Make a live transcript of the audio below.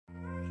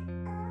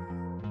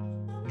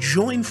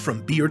Join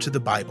From Beer to the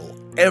Bible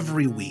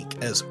every week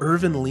as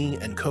Irvin Lee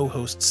and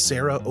co-host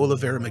Sarah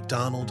Oliveira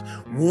McDonald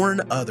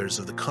warn others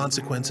of the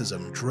consequences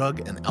of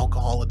drug and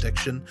alcohol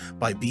addiction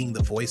by being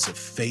the voice of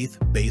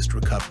faith-based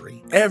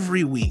recovery.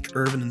 Every week,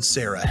 Irvin and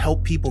Sarah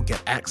help people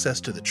get access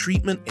to the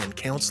treatment and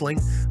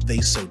counseling they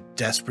so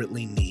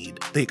desperately need.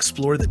 They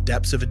explore the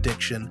depths of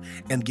addiction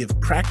and give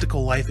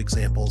practical life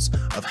examples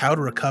of how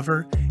to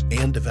recover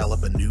and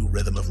develop a new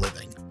rhythm of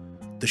living.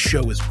 The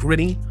show is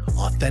gritty,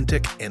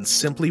 authentic, and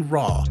simply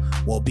raw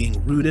while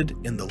being rooted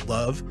in the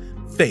love,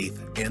 faith,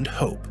 and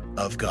hope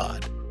of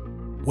God.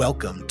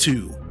 Welcome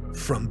to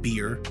From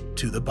Beer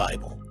to the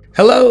Bible.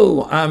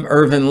 Hello, I'm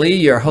Irvin Lee,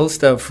 your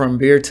host of From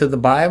Beer to the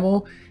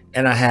Bible,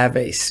 and I have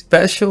a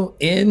special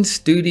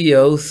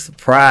in-studio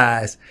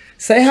surprise.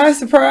 Say hi,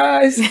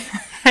 surprise.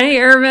 Hey,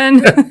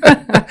 Irvin.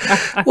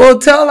 Well,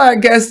 tell our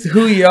guests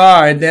who you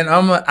are, and then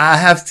I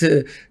have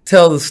to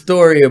tell the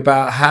story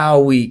about how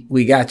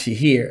we got you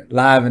here,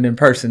 live and in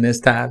person this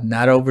time,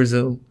 not over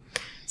Zoom.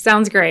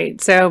 Sounds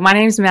great. So my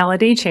name's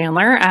Melody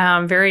Chandler.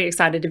 I'm very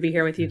excited to be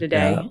here with you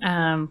today.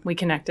 Yeah. We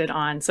connected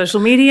on social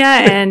media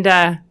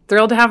and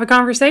thrilled to have a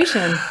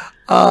conversation.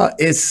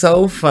 It's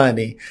so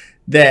funny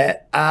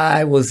that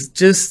I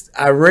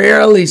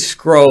rarely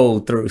scroll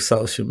through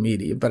social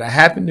media, but I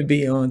happened to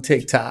be on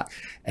TikTok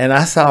and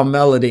I saw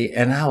Melody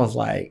and I was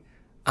like,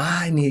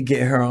 I need to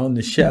get her on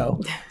the show.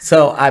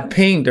 So I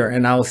pinged her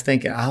and I was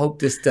thinking, I hope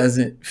this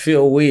doesn't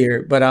feel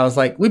weird. But I was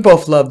like, we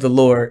both love the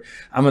Lord.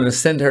 I'm going to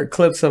send her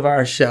clips of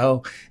our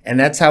show. And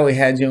that's how we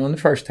had you on the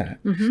first time.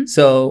 Mm-hmm.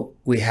 So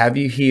we have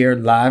you here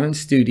live in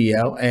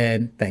studio.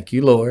 And thank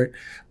you, Lord.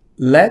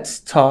 Let's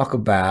talk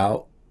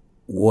about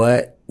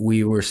what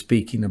we were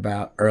speaking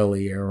about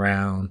earlier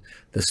around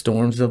the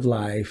storms of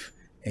life,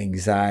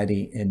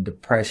 anxiety and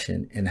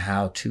depression, and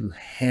how to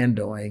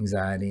handle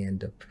anxiety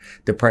and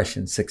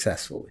depression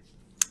successfully.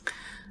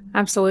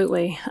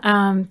 Absolutely.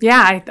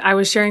 I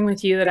was sharing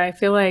with you that I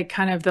feel like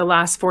kind of the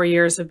last 4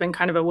 years have been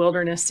kind of a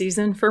wilderness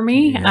season for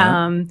me.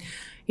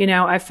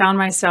 Yeah. I found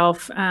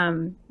myself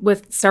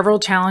with several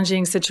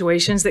challenging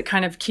situations that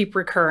kind of keep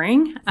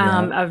recurring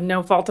of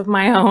no fault of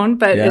my own,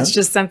 but it's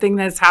just something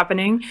that's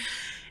happening.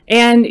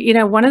 And,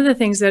 one of the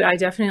things that I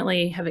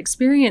definitely have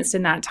experienced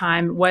in that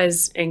time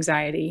was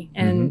anxiety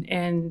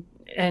and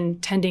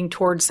tending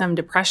towards some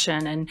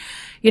depression. And,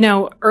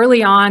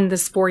 early on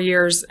this 4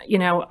 years,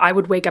 I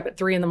would wake up at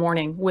 3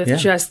 a.m. with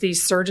just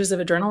these surges of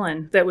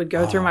adrenaline that would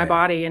go through my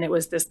body. And it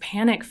was this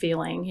panic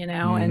feeling,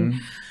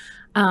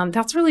 and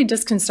that's really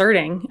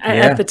disconcerting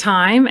at the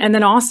time. And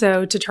then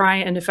also to try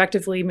and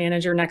effectively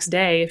manage your next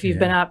day if you've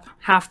been up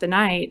half the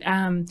night.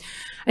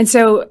 And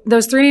so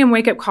those 3 a.m.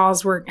 wake up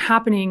calls were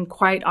happening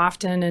quite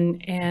often.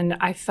 And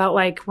I felt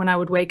like when I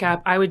would wake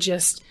up, I would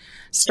just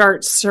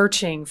start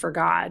searching for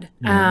God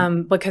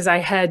because I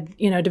had,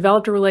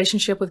 developed a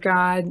relationship with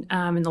God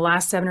in the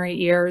last 7 or 8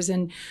 years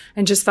and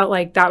just felt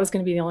like that was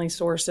going to be the only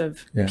source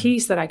of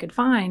peace that I could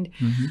find.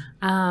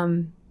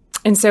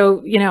 And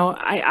so,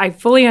 I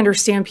fully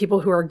understand people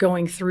who are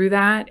going through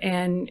that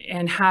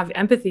and have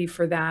empathy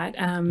for that.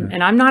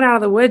 And I'm not out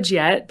of the woods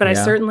yet, but I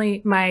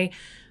certainly,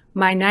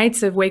 my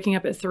nights of waking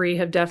up at 3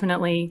 have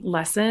definitely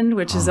lessened,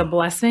 which is a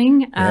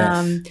blessing.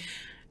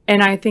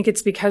 And I think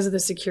it's because of the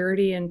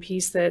security and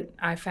peace that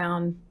I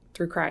found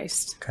through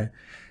Christ. Okay.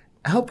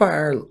 Help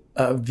our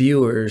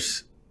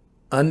viewers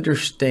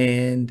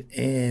understand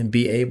and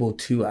be able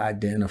to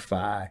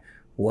identify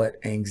what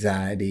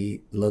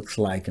anxiety looks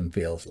like and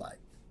feels like.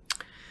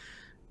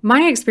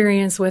 My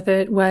experience with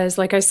it was,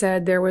 like I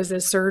said, there was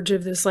a surge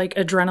of this like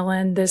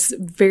adrenaline, this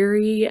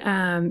very,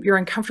 you're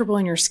uncomfortable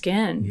in your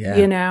skin.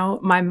 Yeah.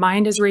 My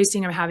mind is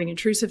racing. I'm having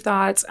intrusive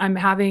thoughts. I'm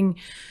having,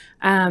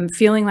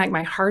 feeling like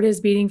my heart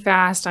is beating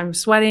fast. I'm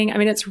sweating. I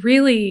mean, it's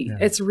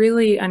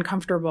really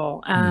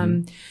uncomfortable.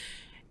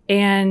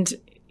 And,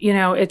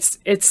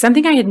 it's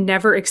something I had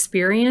never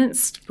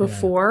experienced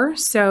before.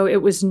 So it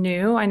was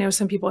new. I know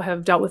some people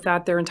have dealt with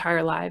that their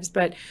entire lives,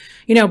 but,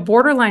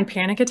 borderline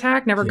panic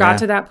attack never got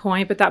to that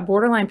point, but that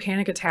borderline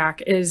panic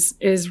attack is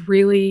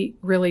really,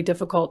 really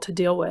difficult to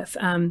deal with.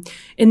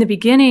 In the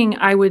beginning,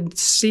 I would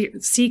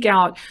seek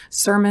out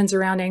sermons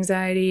around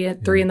anxiety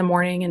at 3 a.m.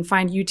 and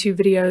find YouTube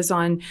videos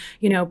on,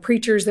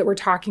 preachers that were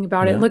talking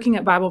about it, looking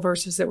at Bible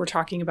verses that were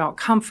talking about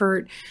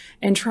comfort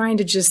and trying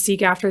to just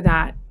seek after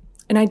that.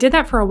 And I did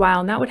that for a while,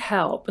 and that would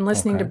help, and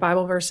listening to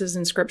Bible verses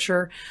and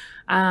scripture.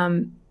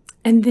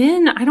 And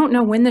then I don't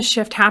know when the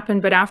shift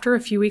happened, but after a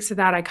few weeks of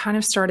that, I kind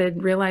of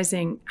started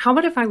realizing, how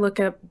about if I look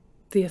up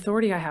the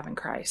authority I have in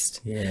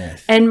Christ?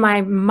 Yes. And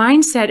my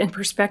mindset and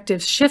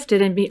perspective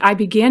shifted, and I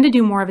began to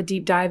do more of a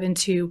deep dive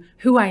into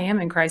who I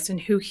am in Christ and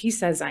who He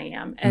says I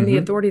am, and the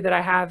authority that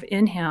I have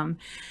in Him.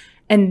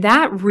 And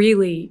that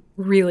really,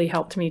 really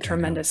helped me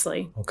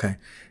tremendously. Okay.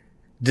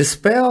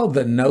 Dispel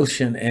the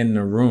notion and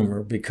the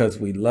rumor, because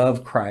we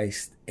love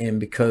Christ and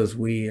because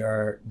we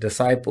are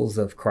disciples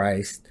of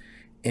Christ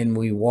and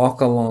we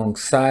walk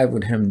alongside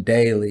with Him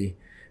daily,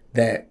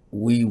 that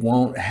we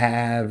won't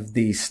have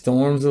these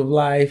storms of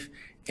life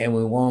and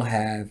we won't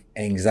have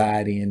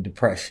anxiety and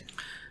depression.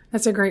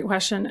 That's a great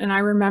question. And I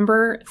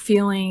remember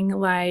feeling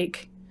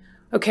like,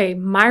 okay,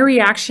 my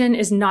reaction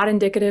is not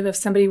indicative of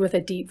somebody with a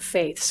deep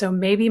faith. So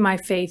maybe my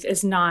faith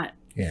is not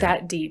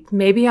that deep.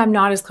 Maybe I'm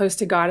not as close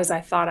to God as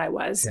I thought I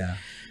was. Yeah.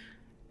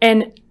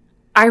 And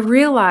I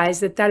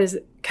realized that is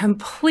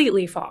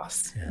completely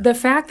false. Yeah. The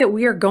fact that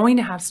we are going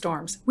to have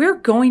storms, we're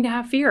going to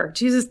have fear.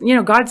 Jesus,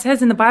 God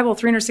says in the Bible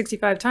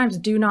 365 times,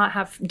 do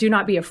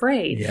not be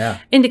afraid,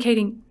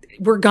 indicating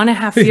we're going to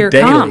have fear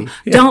come.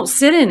 Yeah. Don't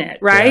sit in it,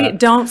 right? Yeah.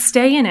 Don't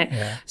stay in it.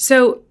 Yeah.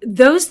 So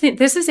this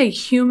is a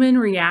human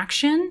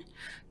reaction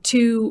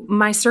to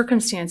my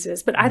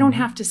circumstances, but I don't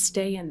have to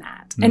stay in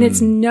that. And it's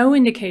no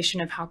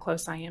indication of how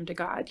close I am to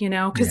God,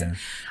 because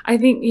I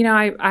think,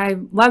 I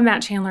love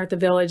Matt Chandler at The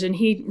Village, and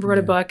he wrote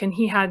a book, and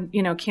he had,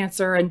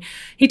 cancer, and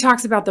he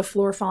talks about the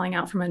floor falling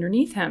out from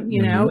underneath him,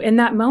 in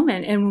that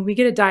moment. And when we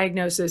get a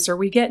diagnosis, or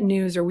we get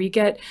news, or we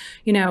get,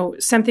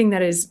 something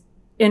that is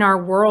in our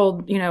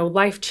world,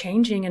 life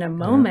changing in a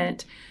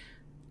moment,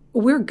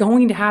 we're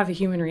going to have a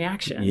human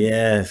reaction.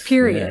 Yes.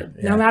 Period.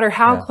 No matter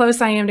how close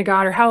I am to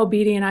God, or how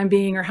obedient I'm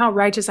being, or how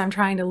righteous I'm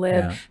trying to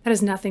live, that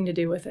has nothing to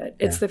do with it.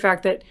 It's the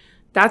fact that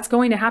that's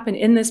going to happen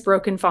in this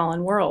broken,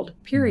 fallen world.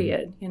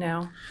 Period.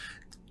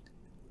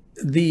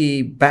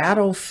 The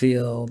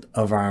battlefield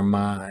of our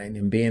mind,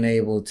 and being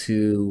able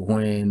to,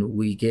 when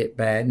we get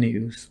bad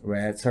news,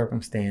 bad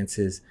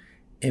circumstances,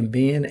 and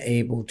being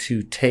able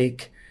to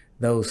take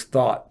those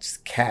thoughts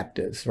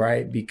captives,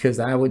 right? Because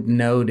I would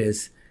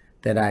notice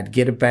that I'd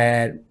get a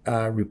bad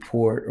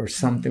report, or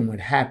something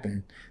would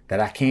happen that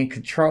I can't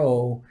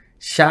control,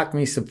 shock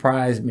me,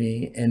 surprise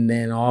me, and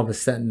then all of a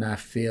sudden I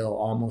feel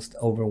almost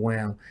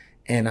overwhelmed.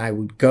 And I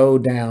would go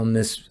down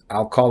this,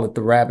 I'll call it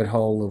the rabbit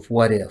hole of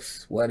what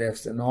ifs.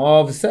 And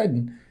all of a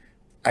sudden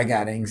I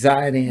got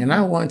anxiety, and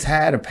I once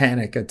had a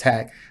panic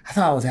attack. I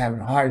thought I was having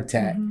a heart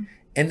attack.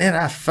 And then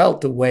I felt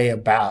the way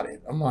about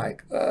it. I'm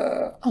like,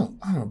 I'm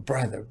a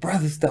brother.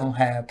 Brothers don't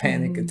have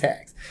panic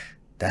attacks.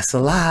 That's a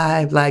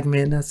lie, black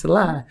men, that's a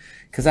lie.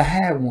 Because I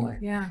had one.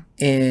 Yeah.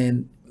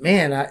 And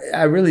man,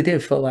 I really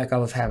did feel like I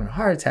was having a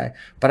heart attack.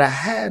 But I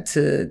had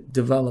to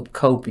develop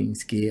coping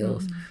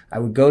skills. I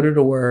would go to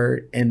the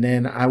Word, and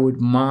then I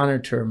would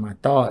monitor my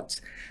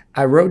thoughts.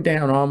 I wrote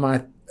down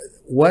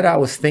what I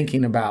was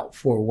thinking about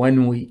for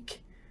 1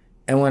 week.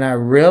 And when I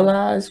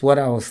realized what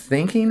I was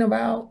thinking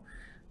about,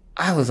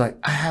 I was like,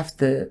 I have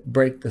to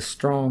break the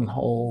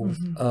stronghold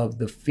of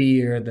the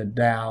fear, the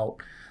doubt.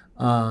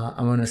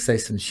 I'm going to say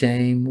some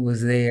shame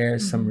was there,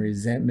 some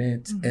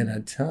resentment, and a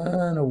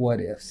ton of what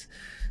ifs.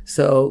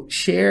 So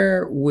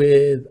share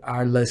with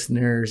our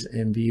listeners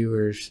and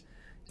viewers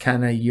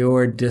kind of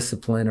your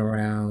discipline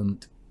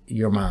around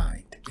your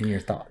mind and your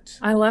thoughts.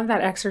 I love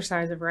that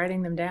exercise of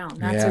writing them down.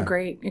 That's a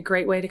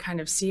great way to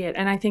kind of see it.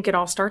 And I think it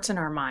all starts in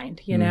our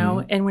mind,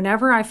 and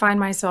whenever I find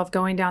myself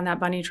going down that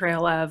bunny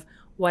trail of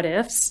what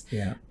ifs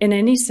in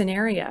any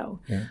scenario,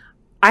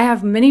 I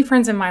have many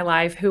friends in my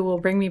life who will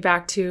bring me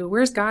back to,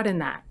 where's God in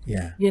that?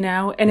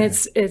 And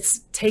it's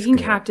taking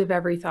captive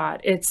every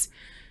thought. It's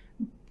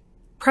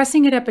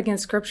pressing it up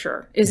against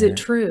Scripture. Is it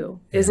true?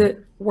 Is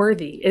it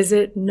worthy? Is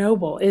it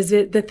noble? Is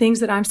it the things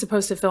that I'm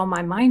supposed to fill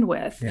my mind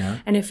with?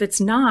 And if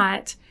it's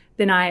not,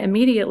 then I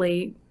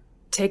immediately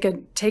take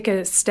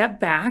a step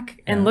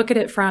back and look at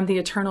it from the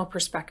eternal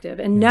perspective,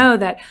 and know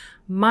that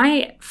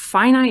my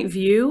finite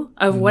view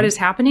of what is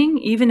happening,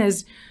 even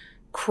as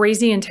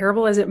crazy and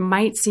terrible as it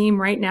might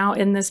seem right now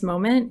in this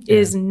moment,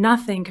 is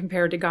nothing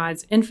compared to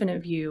God's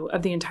infinite view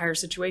of the entire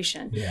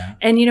situation.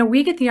 And,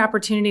 we get the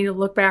opportunity to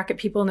look back at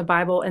people in the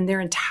Bible and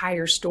their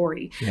entire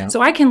story.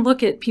 So I can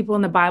look at people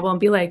in the Bible and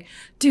be like,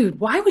 dude,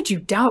 why would you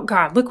doubt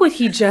God? Look what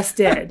he just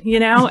did,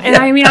 And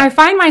I mean, I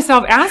find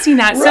myself asking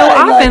that so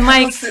often,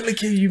 how silly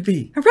can you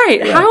be?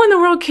 Right. How in the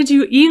world could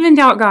you even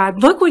doubt God?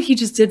 Look what he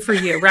just did for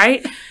you,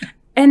 right?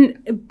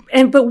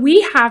 But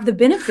we have the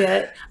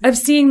benefit of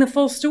seeing the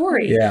full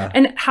story.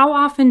 And how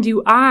often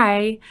do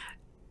I,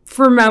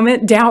 for a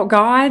moment, doubt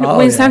God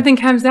when something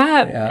comes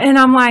up? And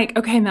I'm like,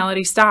 okay,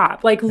 Melody,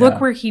 stop. Like, look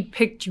where he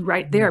picked you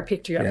right there,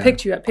 picked you up,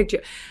 picked you up.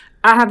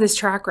 I have this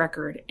track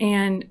record.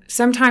 And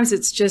sometimes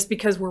it's just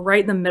because we're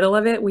right in the middle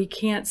of it, we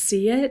can't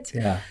see it.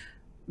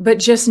 But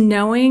just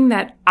knowing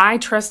that I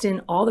trust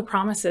in all the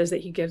promises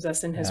that he gives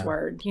us in his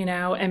word,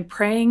 and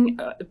praying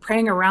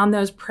around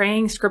those,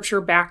 praying Scripture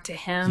back to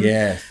him,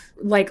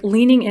 like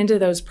leaning into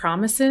those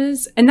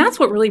promises. And that's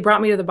what really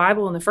brought me to the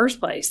Bible in the first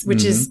place,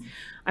 which is,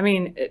 I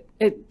mean,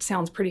 it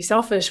sounds pretty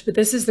selfish, but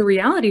this is the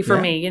reality for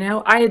me.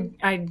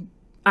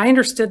 I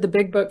understood the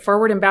big book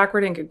forward and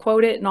backward and could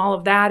quote it and all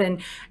of that.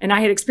 And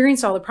I had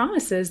experienced all the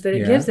promises that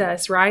it gives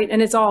us, right?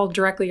 And it's all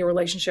directly a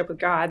relationship with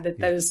God that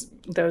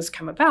those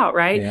come about,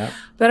 right?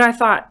 But I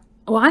thought,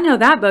 well, I know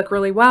that book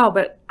really well,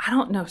 but I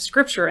don't know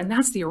Scripture, and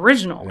that's the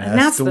original, and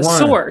that's the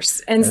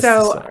source. And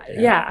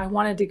I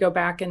wanted to go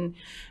back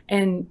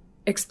and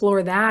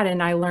explore that,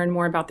 and I learned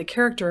more about the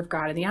character of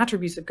God and the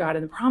attributes of God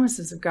and the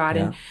promises of God.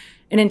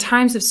 And in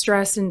times of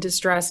stress and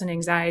distress and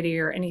anxiety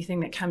or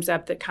anything that comes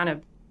up that kind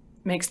of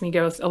makes me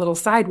go a little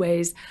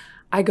sideways,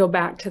 I go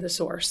back to the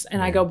source,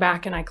 and I go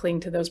back and I cling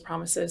to those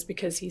promises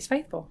because he's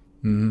faithful.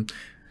 Mm-hmm.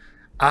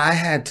 I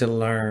had to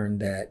learn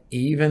that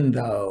even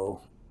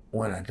though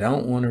when I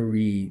don't want to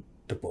read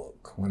the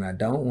book, when I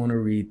don't want to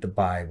read the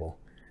Bible,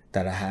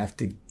 that I have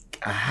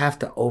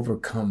to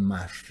overcome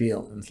my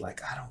feelings.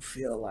 Like, I don't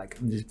feel like,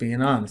 I'm just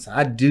being honest.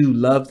 I do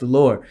love the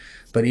Lord.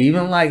 But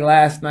even like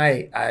last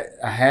night,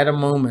 I had a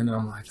moment and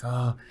I'm like,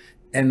 oh,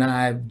 and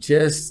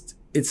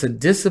it's a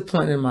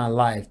discipline in my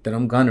life that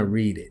I'm going to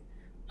read it.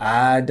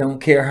 I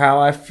don't care how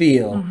I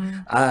feel.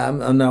 Mm-hmm.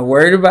 I'm not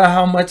worried about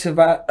how much of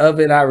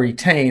it I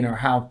retain or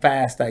how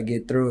fast I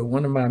get through it.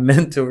 One of my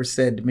mentors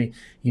said to me,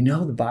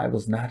 the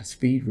Bible's not a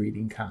speed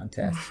reading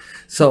contest.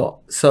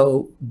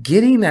 So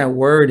getting that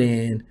word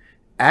in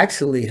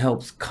actually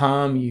helps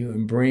calm you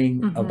and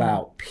bring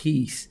about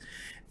peace.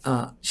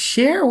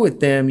 Share with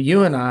them,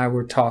 you and I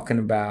were talking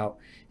about,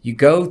 you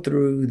go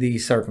through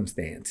these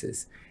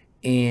circumstances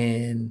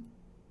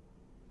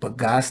but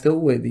God's still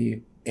with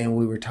you. And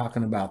we were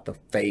talking about the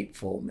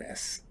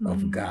faithfulness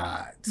of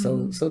God.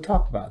 So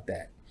talk about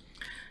that.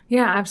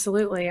 Yeah,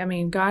 absolutely. I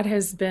mean, God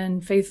has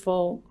been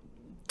faithful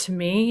to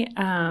me.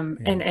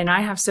 And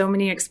I have so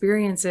many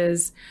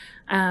experiences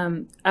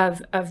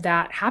of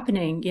that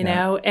happening, you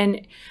know,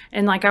 and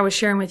like I was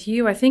sharing with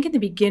you, I think in the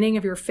beginning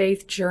of your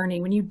faith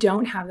journey, when you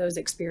don't have those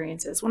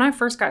experiences, when I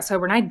first got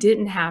sober and I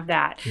didn't have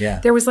that,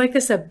 there was like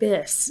this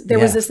abyss. There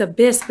was this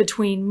abyss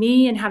between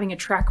me and having a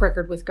track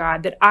record with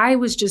God that I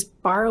was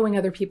just borrowing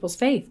other people's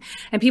faith.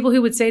 And people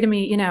who would say to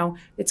me,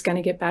 it's going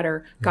to get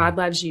better. God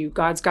loves you.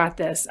 God's got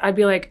this. I'd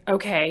be like,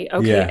 okay.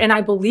 Yeah. And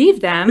I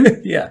believed them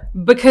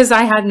because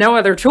I had no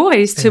other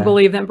choice to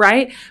believe them,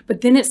 right?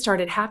 But then it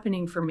started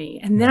happening for me.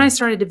 And then I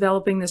started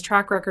developing this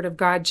track record of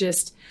God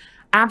just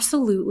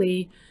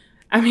absolutely,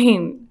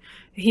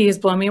 he has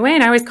blown me away.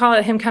 And I always call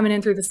it him coming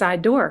in through the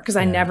side door because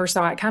I never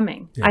saw it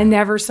coming. I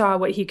never saw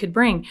what he could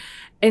bring.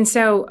 And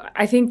so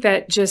I think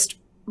that just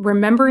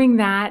remembering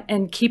that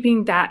and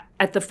keeping that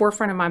at the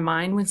forefront of my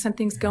mind when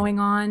something's going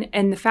on,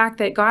 and the fact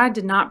that God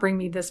did not bring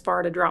me this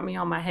far to drop me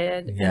on my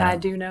head. And I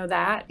do know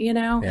that,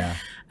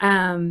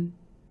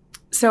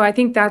 So I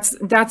think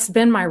that's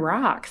been my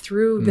rock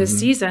through this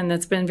season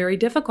that's been very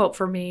difficult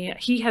for me.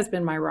 He has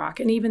been my rock.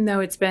 And even though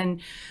it's been,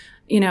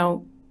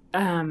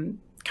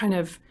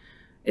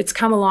 it's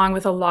come along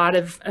with a lot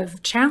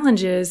of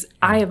challenges,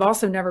 I have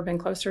also never been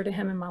closer to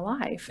him in my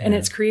life. And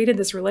it's created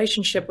this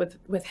relationship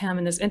with him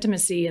and this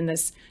intimacy and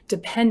this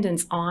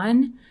dependence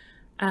on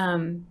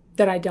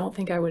that I don't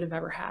think I would have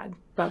ever had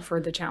but for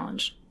the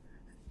challenge.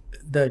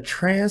 The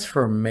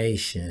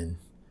transformation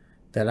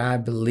that I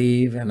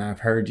believe, and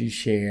I've heard you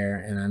share,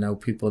 and I know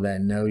people that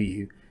know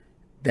you,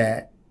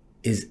 that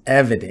is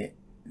evident.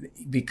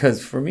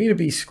 Because for me to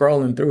be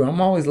scrolling through, I'm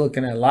always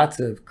looking at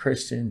lots of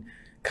Christian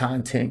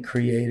content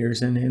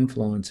creators and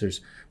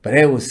influencers, but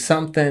it was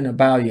something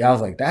about you. I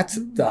was like, that's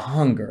the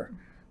hunger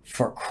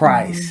for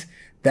Christ.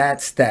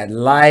 That's that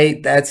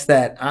light. That's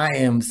that I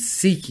am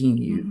seeking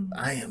you.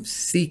 I am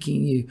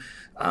seeking you.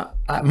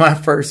 My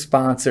first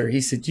sponsor,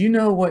 he said, you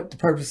know what the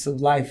purpose of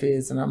life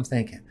is? And I'm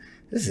thinking,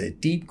 this is a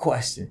deep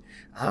question.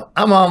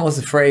 I'm almost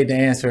afraid to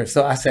answer it.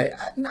 So I say,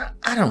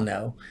 I don't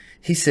know.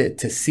 He said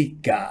to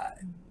seek God.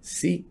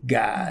 Seek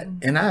God.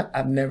 And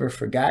I've never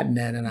forgotten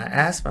that. And I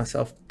ask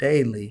myself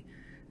daily,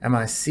 am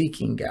I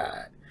seeking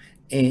God?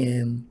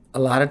 And a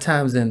lot of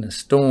times in the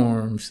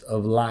storms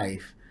of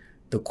life,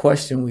 the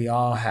question we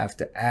all have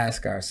to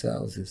ask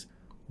ourselves is,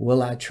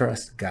 will I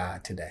trust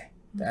God today?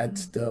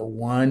 That's the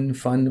one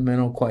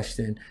fundamental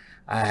question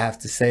I have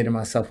to say to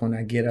myself when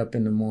I get up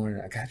in the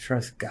morning. I got to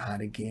trust God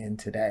again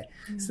today.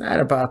 It's not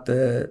about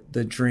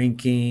the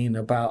drinking,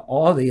 about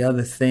all the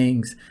other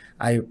things.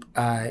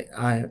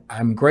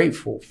 I'm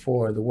grateful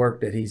for the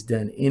work that he's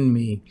done in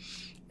me,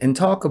 and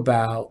talk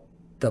about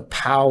the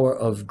power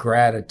of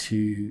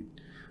gratitude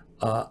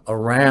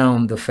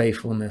around the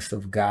faithfulness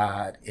of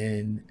God,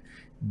 and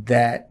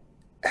that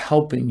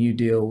helping you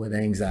deal with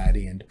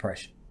anxiety and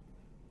depression.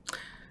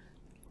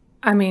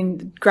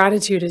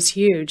 Gratitude is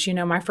huge.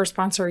 My first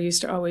sponsor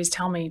used to always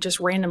tell me just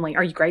randomly,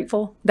 are you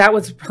grateful? That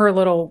was her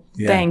little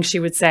thing she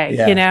would say,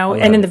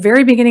 and in the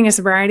very beginning of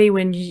sobriety,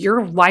 when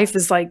your life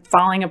is like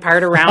falling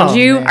apart around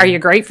you, man. Are you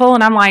grateful?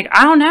 And I'm like,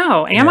 I don't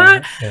know. Am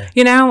I?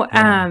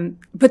 Yeah.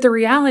 But the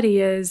reality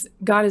is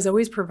God has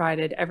always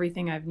provided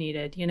everything I've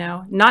needed,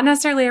 not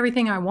necessarily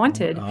everything I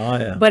wanted,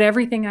 but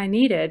everything I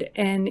needed.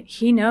 And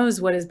he knows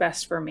what is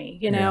best for me,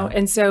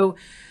 And so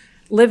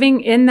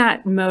living in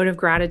that mode of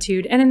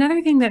gratitude. And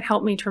another thing that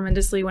helped me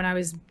tremendously when I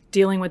was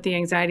dealing with the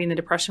anxiety and the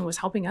depression was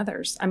helping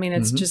others.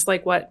 It's just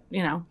like what,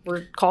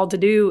 we're called to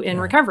do in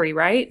recovery,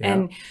 right? Yeah.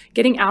 And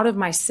getting out of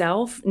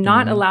myself,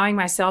 not allowing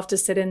myself to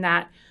sit in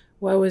that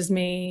woe is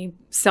me,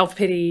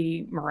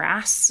 self-pity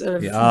morass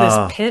of this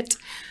pit,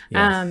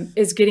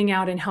 is getting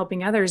out and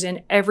helping others.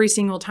 And every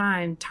single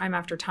time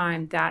after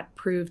time, that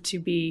proved to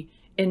be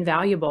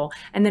invaluable.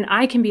 And then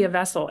I can be a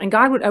vessel. And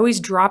God would always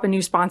drop a new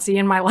sponsee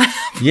in my life.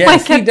 Yes,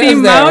 like he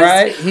does that,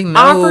 right? He knows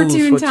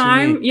opportune what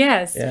time. you need.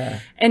 Yes. Yeah.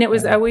 And it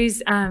was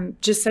always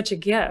just such a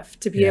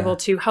gift to be Yeah. able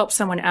to help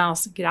someone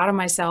else get out of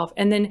myself.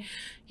 And then,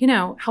 you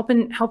know,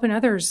 helping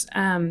others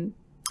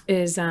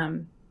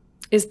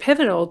is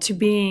pivotal to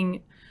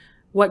being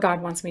what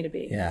God wants me to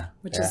be. Yeah.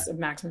 Which is of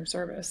maximum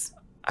service.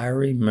 I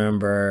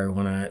remember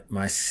when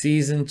my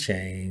season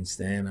changed,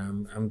 and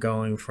I'm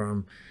going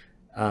from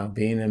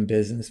being in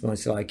business,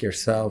 much like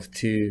yourself,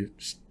 to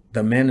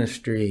the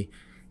ministry,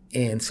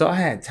 and so I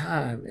had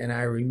time, and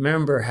I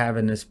remember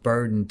having this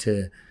burden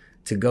to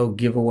go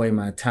give away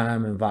my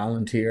time and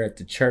volunteer at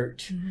the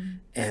church,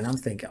 and I'm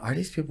thinking, are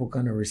these people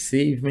going to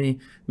receive me?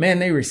 Man,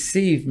 they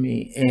received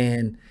me,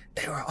 and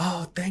they were,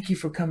 oh, thank you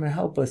for coming to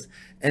help us.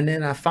 And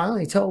then I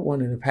finally told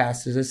one of the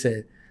pastors, I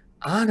said,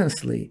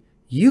 honestly,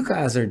 you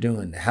guys are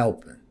doing the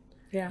helping.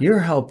 Yeah. You're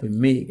helping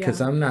me because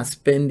I'm not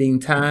spending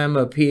time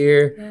up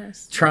here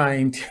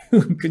trying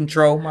to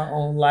control my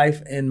own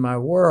life and my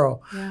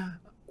world. Yeah.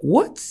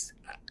 What's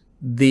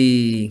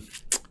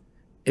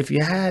if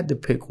you had to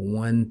pick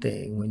one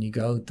thing when you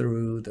go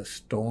through the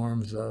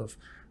storms of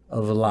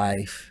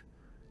life,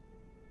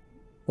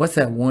 what's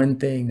that one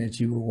thing that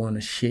you would want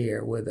to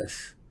share with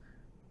us?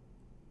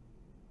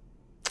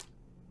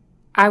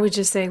 I would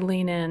just say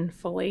lean in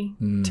fully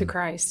to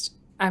Christ.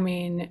 I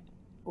mean,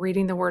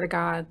 reading the Word of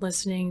God,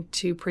 listening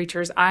to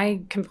preachers.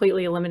 I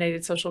completely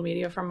eliminated social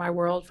media from my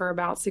world for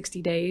about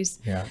 60 days.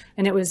 Yeah.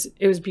 And it was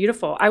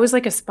beautiful. I was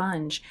like a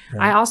sponge.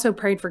 Yeah. I also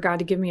prayed for God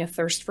to give me a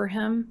thirst for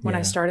him when I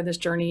Yeah. started this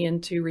journey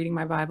into reading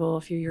my Bible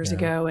a few years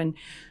ago.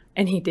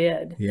 And he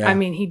did. Yeah. I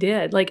mean, he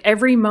did. Like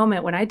every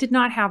moment when I did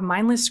not have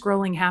mindless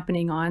scrolling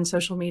happening on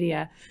social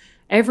media,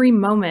 every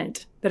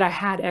moment that I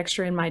had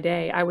extra in my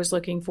day, I was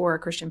looking for a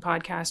Christian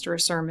podcast or a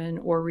sermon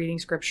or reading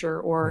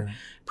scripture or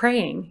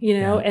praying, you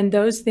know, and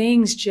those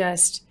things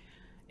just,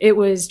 it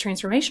was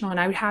transformational. And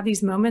I would have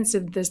these moments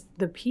of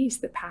the peace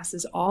that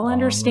passes all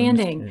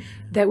understanding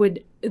that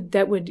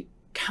would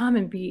come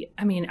and be,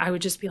 I mean, I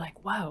would just be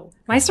like, whoa,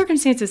 my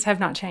circumstances have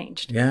not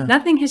changed. Yeah.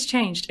 Nothing has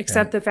changed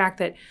except the fact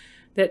that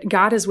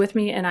God is with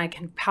me and I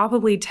can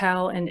palpably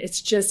tell, and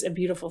it's just a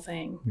beautiful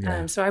thing.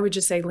 Yeah. So I would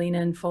just say lean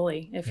in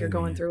fully if you're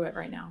going through it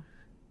right now.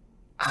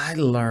 I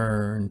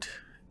learned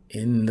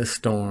in the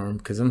storm,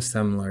 because I'm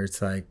similar.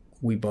 It's like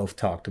we both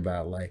talked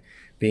about, like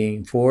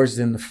being forged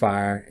in the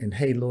fire, and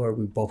hey, Lord,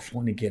 we both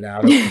want to get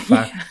out of the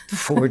fire. The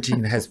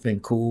forging has been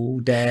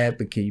cool, Dad,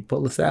 but can you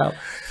pull us out?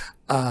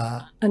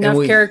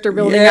 Enough character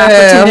building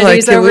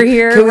opportunities over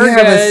here. Can we We're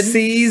have good. a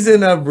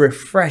season of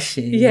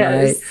refreshing?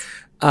 Yes.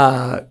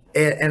 Right?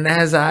 And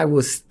as I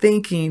was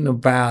thinking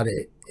about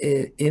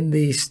it in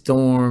these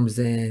storms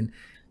and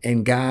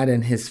God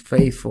and his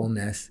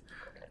faithfulness,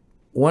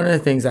 one of the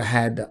things I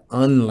had to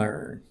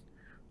unlearn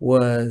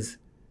was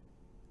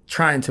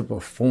trying to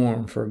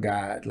perform for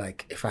God.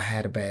 Like if I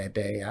had a bad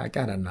day, I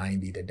got a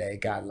 90 today.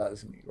 God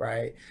loves me,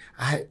 right?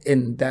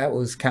 And that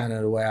was kind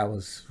of the way I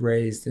was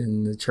raised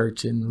in the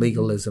church in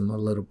legalism a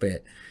little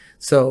bit.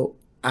 So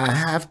I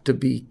have to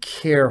be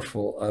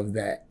careful of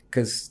that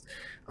because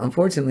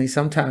unfortunately,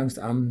 sometimes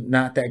I'm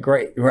not that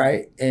great,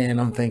 right? And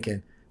I'm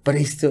thinking, but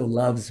he still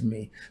loves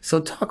me. So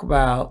talk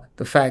about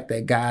the fact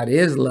that God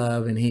is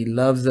love and he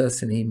loves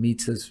us and he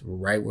meets us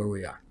right where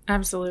we are.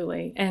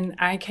 Absolutely. And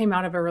I came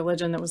out of a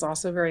religion that was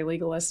also very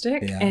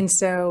legalistic. Yeah. And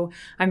so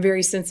I'm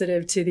very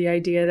sensitive to the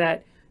idea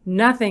that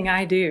nothing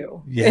I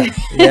do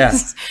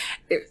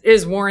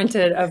is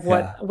warranted of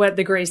what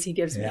the grace he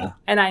gives me.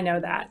 And I know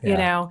that, you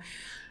know.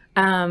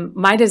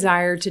 My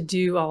desire to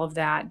do all of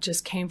that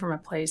just came from a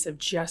place of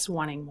just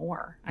wanting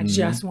more. I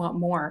just want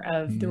more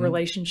of the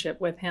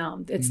relationship with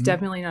him. It's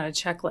definitely not a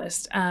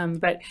checklist.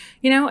 But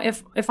you know,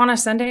 if on a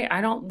Sunday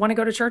I don't want to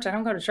go to church, I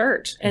don't go to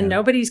church, and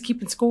nobody's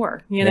keeping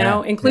score, you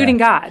know, including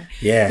God.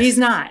 Yes. He's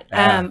not.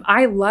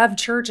 I love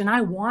church and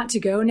I want to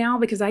go now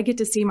because I get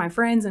to see my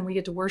friends and we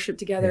get to worship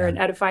together and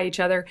edify each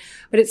other.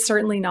 But it's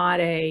certainly not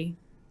a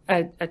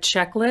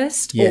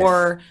checklist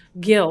or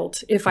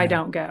guilt if I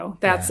don't go.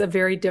 That's a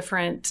very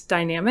different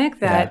dynamic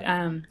that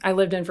I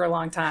lived in for a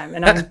long time,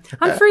 and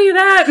I'm free of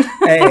that.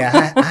 Hey,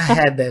 I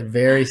had that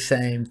very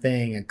same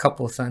thing a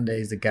couple of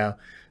Sundays ago.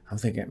 I'm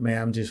thinking,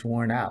 man, I'm just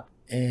worn out,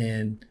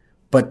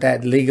 but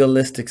that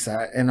legalistic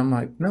side, and I'm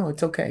like, no,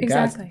 it's okay.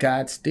 Exactly.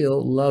 God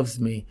still loves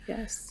me.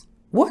 Yes.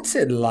 What's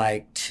it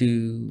like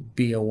to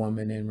be a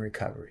woman in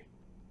recovery?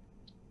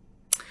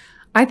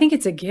 I think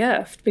it's a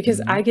gift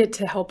because I get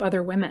to help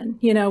other women.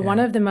 You know, one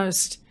of the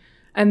most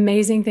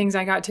amazing things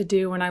I got to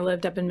do when I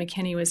lived up in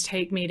McKinney was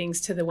take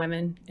meetings to the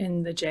women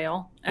in the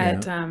jail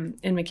in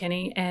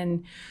McKinney.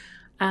 And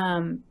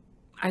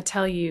I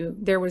tell you,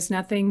 there was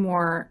nothing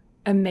more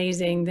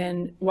amazing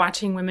than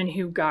watching women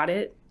who got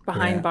it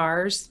behind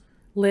bars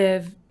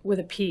live with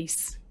a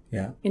peace.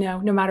 Yeah. You know,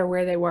 no matter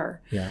where they were.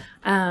 Yeah.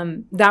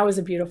 That was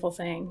a beautiful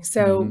thing.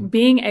 So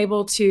being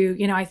able to,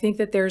 you know, I think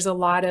that there's a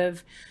lot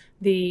of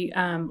the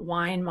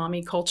wine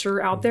mommy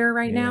culture out there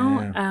right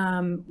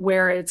now,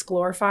 where it's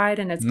glorified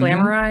and it's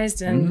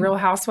glamorized, and Real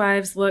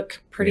Housewives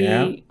look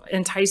pretty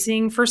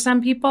enticing for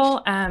some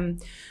people.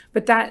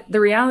 But the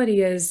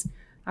reality is,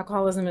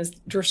 alcoholism is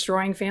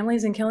destroying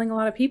families and killing a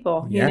lot of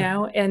people, you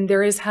know, and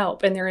there is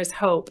help and there is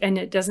hope, and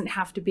it doesn't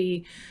have to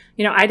be,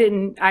 you know,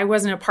 I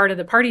wasn't a part of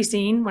the party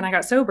scene when I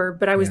got sober,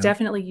 but I was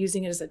definitely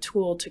using it as a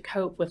tool to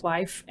cope with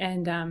life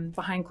and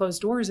behind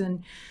closed doors.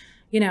 And,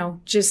 you know,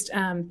 just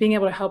being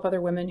able to help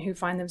other women who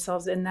find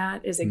themselves in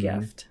that is a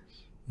gift.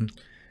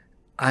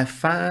 I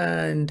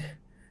find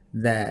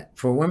that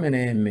for women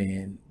and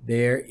men,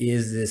 there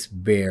is this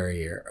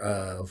barrier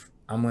of,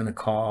 I'm going to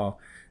call,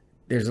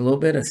 there's a little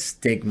bit of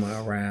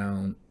stigma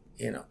around,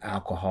 you know,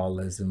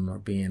 alcoholism or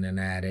being an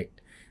addict.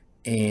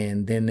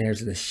 And then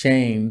there's the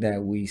shame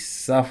that we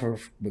suffer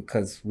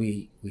because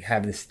we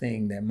have this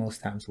thing that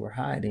most times we're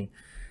hiding.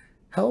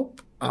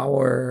 Help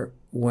our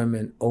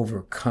women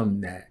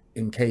overcome that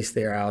in case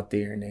they're out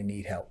there and they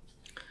need help.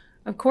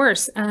 Of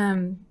course.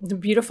 The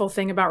beautiful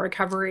thing about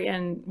recovery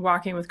and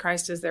walking with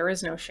Christ is there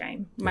is no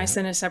shame. My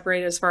sin is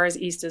separated as far as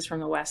east is from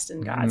the west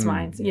in God's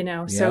mind, you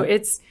know, so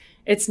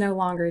it's no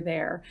longer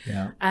there.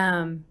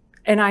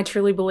 And I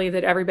truly believe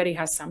that everybody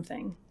has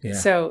something.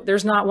 So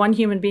there's not one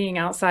human being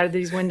outside of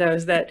these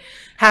windows that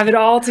have it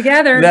all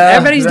together.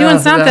 Everybody's doing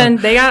something.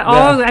 They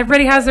got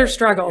everybody has their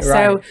struggle.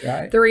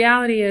 The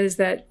reality is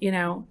that, you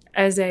know,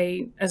 as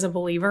a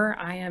believer,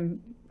 I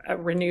am a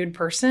renewed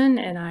person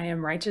and I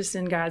am righteous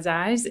in God's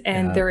eyes,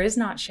 and there is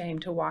not shame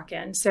to walk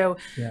in. So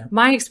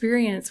my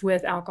experience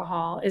with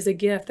alcohol is a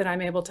gift that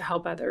I'm able to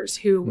help others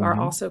who are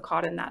also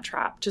caught in that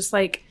trap, just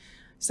like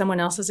someone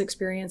else's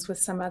experience with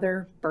some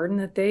other burden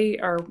that they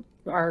are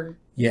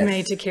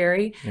made to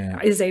carry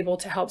is able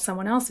to help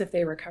someone else if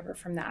they recover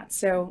from that.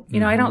 So, you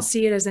know, I don't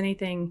see it as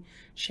anything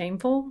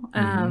shameful.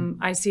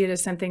 I see it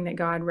as something that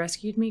God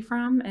rescued me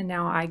from, and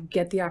now I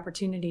get the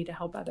opportunity to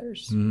help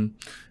others. And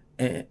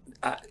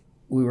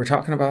we were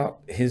talking about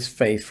his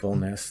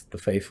faithfulness, the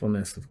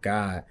faithfulness of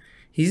God.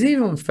 He's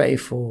even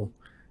faithful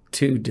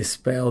to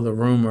dispel the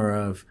rumor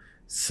of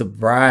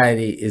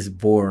sobriety is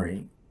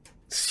boring.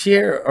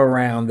 Share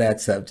around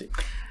that subject.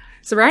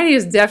 Sobriety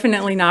is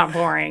definitely not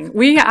boring.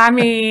 I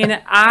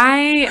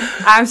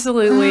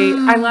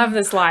love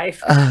this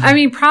life. I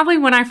mean, probably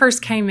when I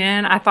first came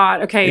in, I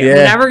thought, okay, I'm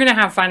never going to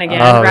have fun again,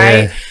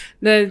 right?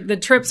 The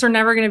trips are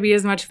never going to be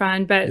as much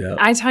fun. But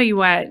I tell you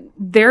what,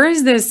 there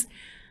is this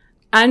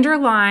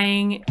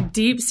underlying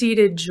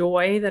deep-seated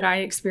joy that I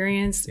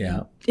experience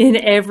in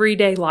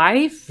everyday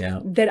life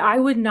that I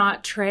would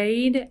not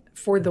trade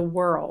for the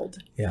world.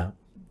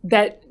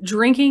 That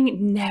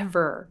drinking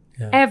never,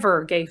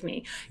 ever gave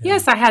me.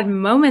 Yes, I had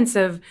moments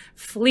of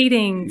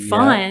fleeting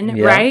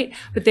fun, right?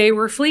 But they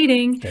were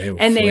fleeting,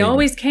 they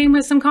always came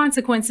with some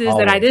consequences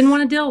that I didn't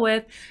want to deal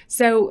with.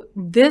 So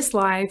this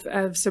life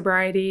of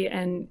sobriety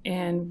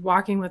and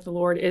walking with the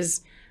Lord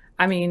is,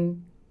 I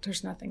mean,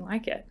 there's nothing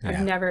like it.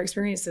 I've never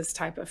experienced this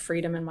type of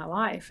freedom in my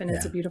life, and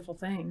it's a beautiful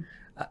thing.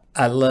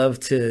 I love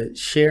to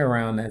share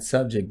around that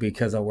subject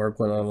because I work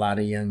with a lot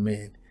of young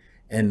men.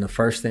 And the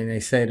first thing they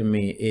say to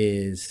me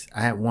is,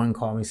 I had one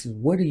call me, he says,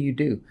 "What do you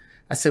do?"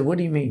 I said, "What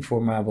do you mean, for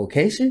my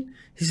vocation?"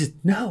 He said,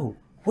 "No,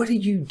 what do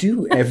you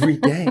do every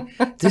day?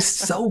 This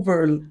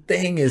sober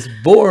thing is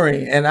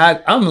boring." And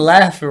I'm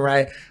laughing,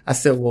 right? I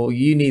said, "Well,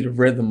 you need a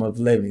rhythm of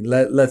living.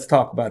 Let's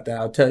talk about that.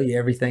 I'll tell you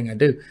everything I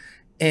do."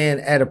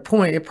 And at a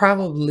point, it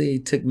probably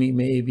took me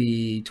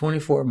maybe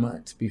 24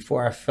 months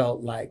before I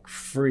felt like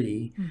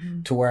free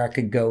to where I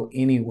could go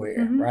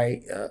anywhere,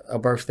 right? A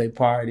birthday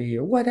party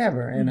or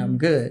whatever, and I'm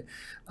good.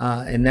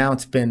 And now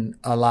it's been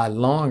a lot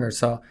longer.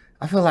 So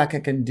I feel like I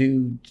can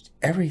do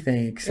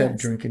everything except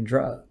drink and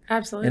drug.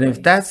 Absolutely. And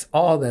if that's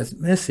all that's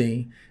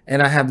missing,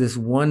 and I have this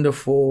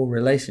wonderful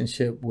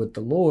relationship with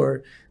the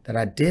Lord that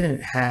I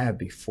didn't have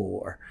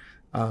before,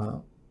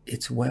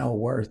 it's well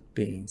worth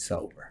being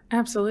sober.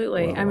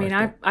 Absolutely. I mean,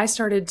 I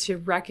started to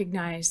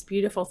recognize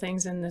beautiful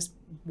things in this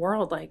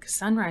world, like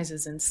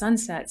sunrises and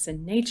sunsets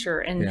and nature,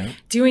 and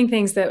doing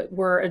things that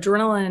were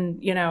adrenaline,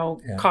 you know,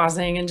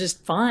 causing and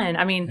just fun.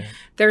 I mean,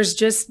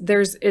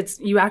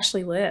 you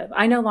actually live.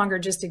 I no longer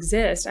just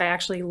exist. I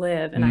actually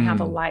live, and I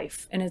have a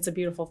life, and it's a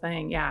beautiful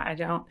thing. Yeah.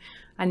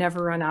 I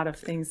never run out of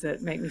things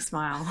that make me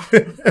smile.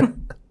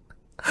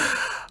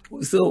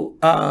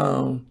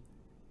 So,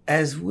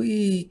 as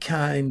we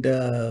kind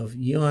of,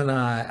 you and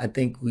I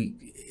think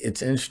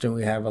it's interesting.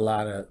 We have a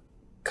lot of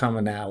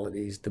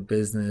commonalities, the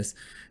business,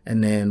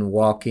 and then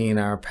walking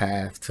our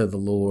path to the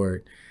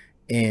Lord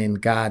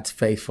and God's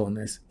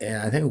faithfulness.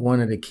 And I think one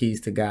of the keys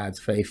to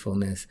God's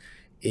faithfulness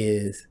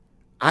is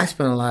I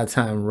spent a lot of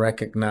time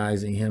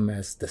recognizing him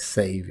as the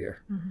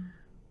Savior.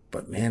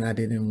 But man, I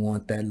didn't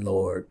want that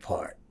Lord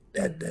part,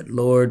 that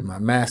Lord, my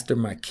master,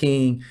 my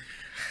king.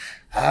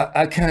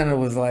 I kind of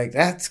was like,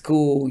 that's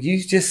cool.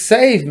 You just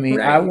saved me.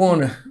 Right. I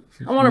want to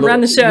run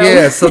the show.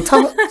 Yeah. So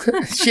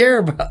share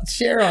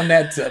on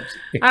that subject.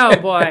 Oh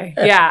boy.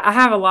 Yeah. I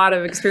have a lot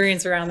of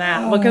experience around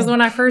that because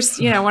when I first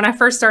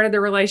started the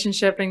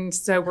relationship and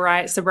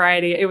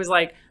sobriety, it was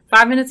like,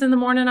 5 minutes in the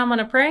morning, I'm going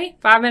to pray.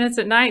 5 minutes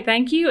at night,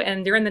 thank you.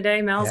 And during the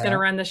day, Mel's going to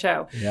run the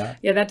show. Yeah,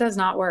 that does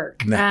not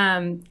work.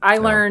 No. I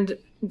learned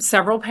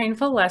several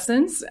painful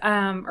lessons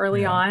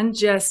early on,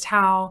 just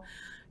how,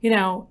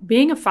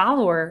 being a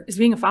follower is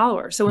being a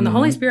follower. So when the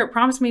Holy Spirit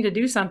prompts me to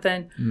do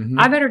something,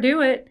 I better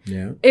do it.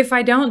 Yeah. If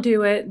I don't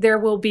do it, there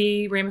will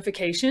be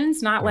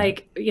ramifications, not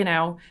what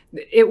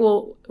it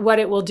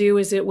will do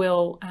is it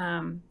will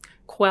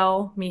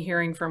quell me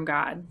hearing from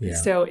God. Yeah.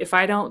 So if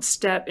I don't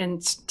step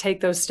and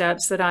take those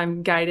steps that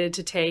I'm guided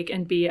to take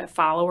and be a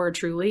follower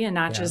truly, and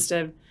not just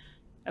a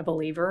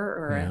believer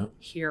or a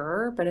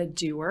hearer, but a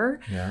doer,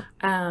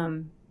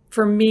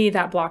 for me,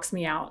 that blocks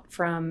me out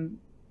from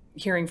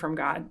hearing from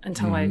God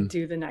until I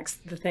do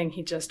the thing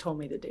he just told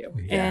me to do.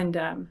 Yeah. And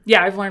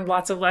I've learned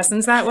lots of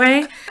lessons that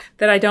way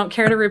that I don't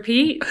care to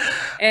repeat.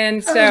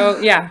 And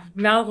so,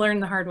 Mel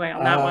learned the hard way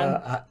on that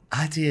one.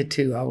 I did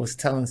too. I was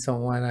telling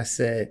someone, I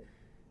said,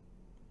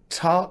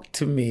 talk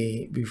to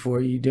me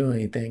before you do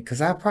anything, because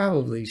I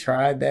probably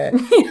tried that.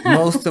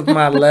 Most of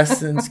my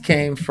lessons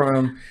came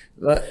from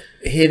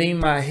hitting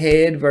my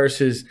head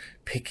versus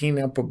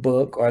picking up a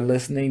book or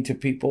listening to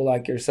people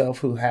like yourself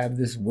who have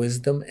this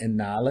wisdom and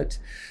knowledge.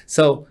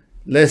 So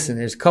listen,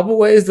 there's a couple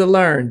ways to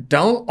learn.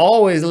 Don't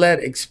always let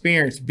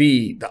experience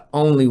be the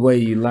only way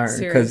you learn,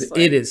 because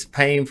it is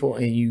painful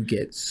and you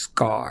get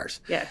scars.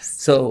 Yes.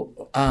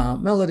 So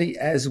Melody,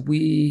 as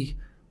we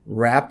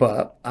wrap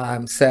up,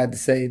 I'm sad to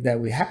say that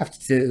we have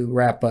to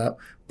wrap up,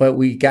 but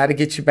we got to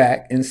get you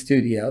back in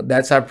studio.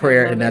 That's our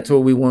prayer, and that's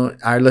what we want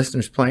our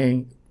listeners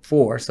playing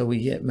for, so we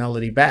get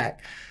Melody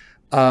back.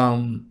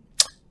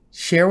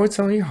 Share what's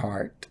on your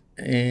heart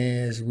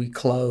as we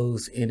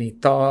close. Any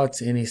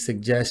thoughts, any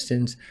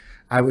suggestions?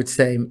 I would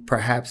say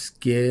perhaps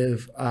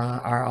give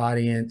our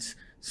audience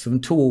some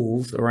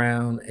tools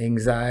around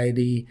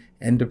anxiety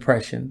and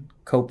depression,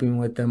 coping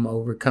with them,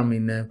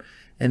 overcoming them.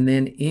 And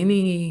then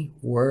any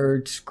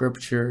words,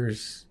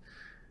 scriptures,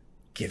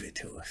 give it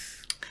to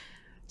us.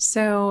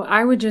 So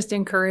I would just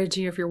encourage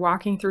you, if you're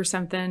walking through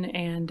something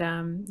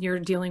and you're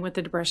dealing with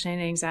the depression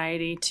and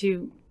anxiety,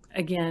 to,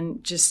 again,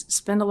 just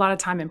spend a lot of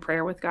time in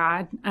prayer with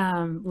God.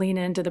 Lean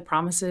into the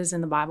promises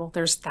in the Bible.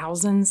 There's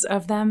thousands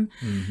of them.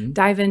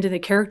 Dive into the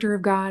character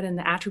of God and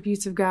the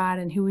attributes of God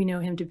and who we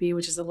know him to be,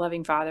 which is a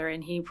loving Father.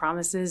 And he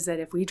promises that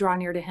if we draw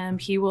near to him,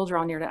 he will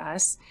draw near to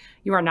us.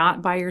 You are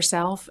not by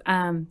yourself.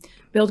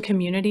 Build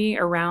community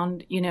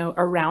around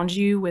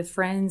you with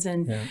friends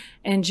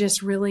and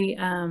just really,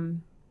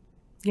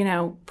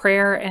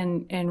 prayer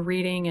and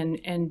reading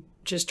and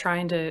just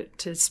trying to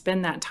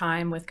spend that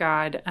time with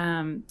God,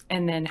 and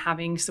then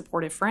having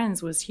supportive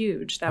friends was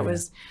huge. That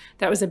was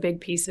a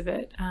big piece of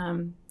it.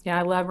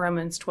 I love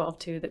Romans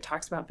 12:2 that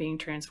talks about being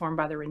transformed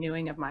by the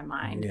renewing of my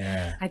mind.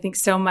 Yeah. I think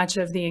so much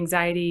of the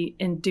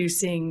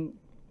anxiety-inducing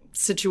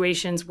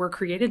situations were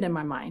created in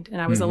my mind,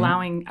 and I was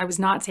I was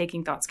not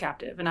taking thoughts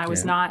captive, and I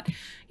was not,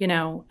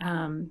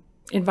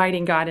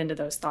 inviting God into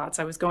those thoughts.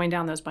 I was going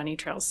down those bunny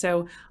trails.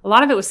 So a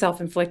lot of it was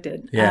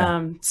self-inflicted.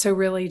 Yeah. So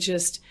really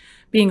just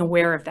being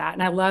aware of that.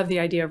 And I love the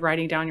idea of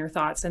writing down your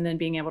thoughts and then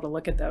being able to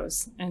look at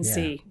those and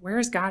see, where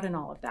is God in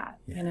all of that?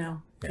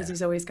 Because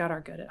he's always got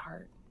our good at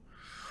heart.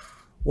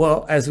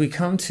 Well, as we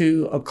come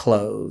to a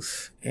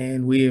close,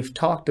 and we have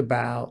talked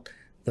about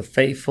the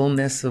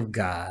faithfulness of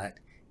God,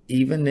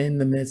 even in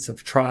the midst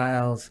of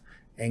trials,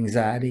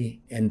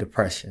 anxiety, and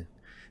depression.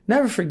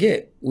 Never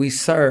forget, we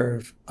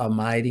serve a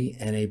mighty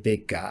and a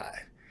big God.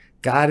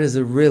 God is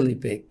a really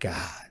big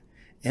God.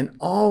 And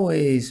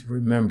always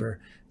remember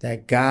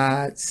that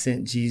God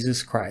sent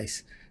Jesus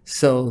Christ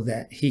so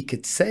that he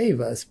could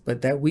save us,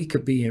 but that we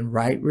could be in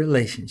right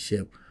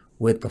relationship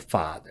with the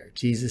Father.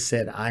 Jesus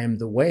said, I am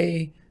the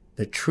way,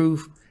 the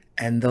truth,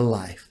 and the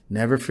life.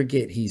 Never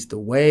forget, he's the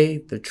way,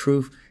 the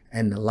truth,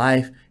 and the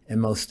life. And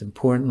most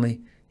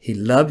importantly, he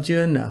loved you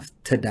enough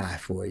to die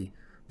for you.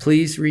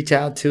 Please reach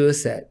out to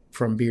us at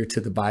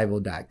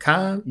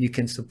FromBeerToTheBible.com. You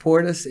can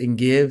support us and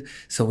give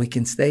so we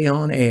can stay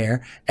on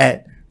air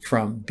at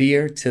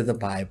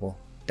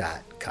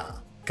FromBeerToTheBible.com.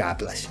 God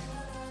bless you.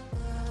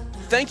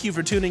 Thank you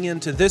for tuning in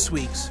to this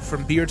week's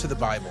From Beer to the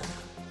Bible.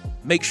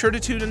 Make sure to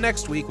tune in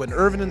next week when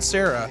Irvin and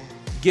Sarah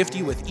gift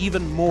you with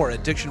even more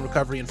addiction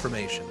recovery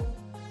information.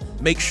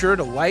 Make sure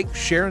to like,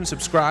 share, and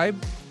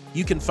subscribe.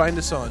 You can find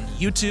us on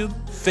YouTube,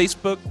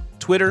 Facebook,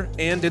 Twitter,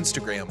 and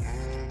Instagram.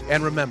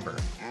 And remember,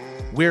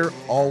 we're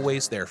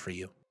always there for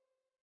you.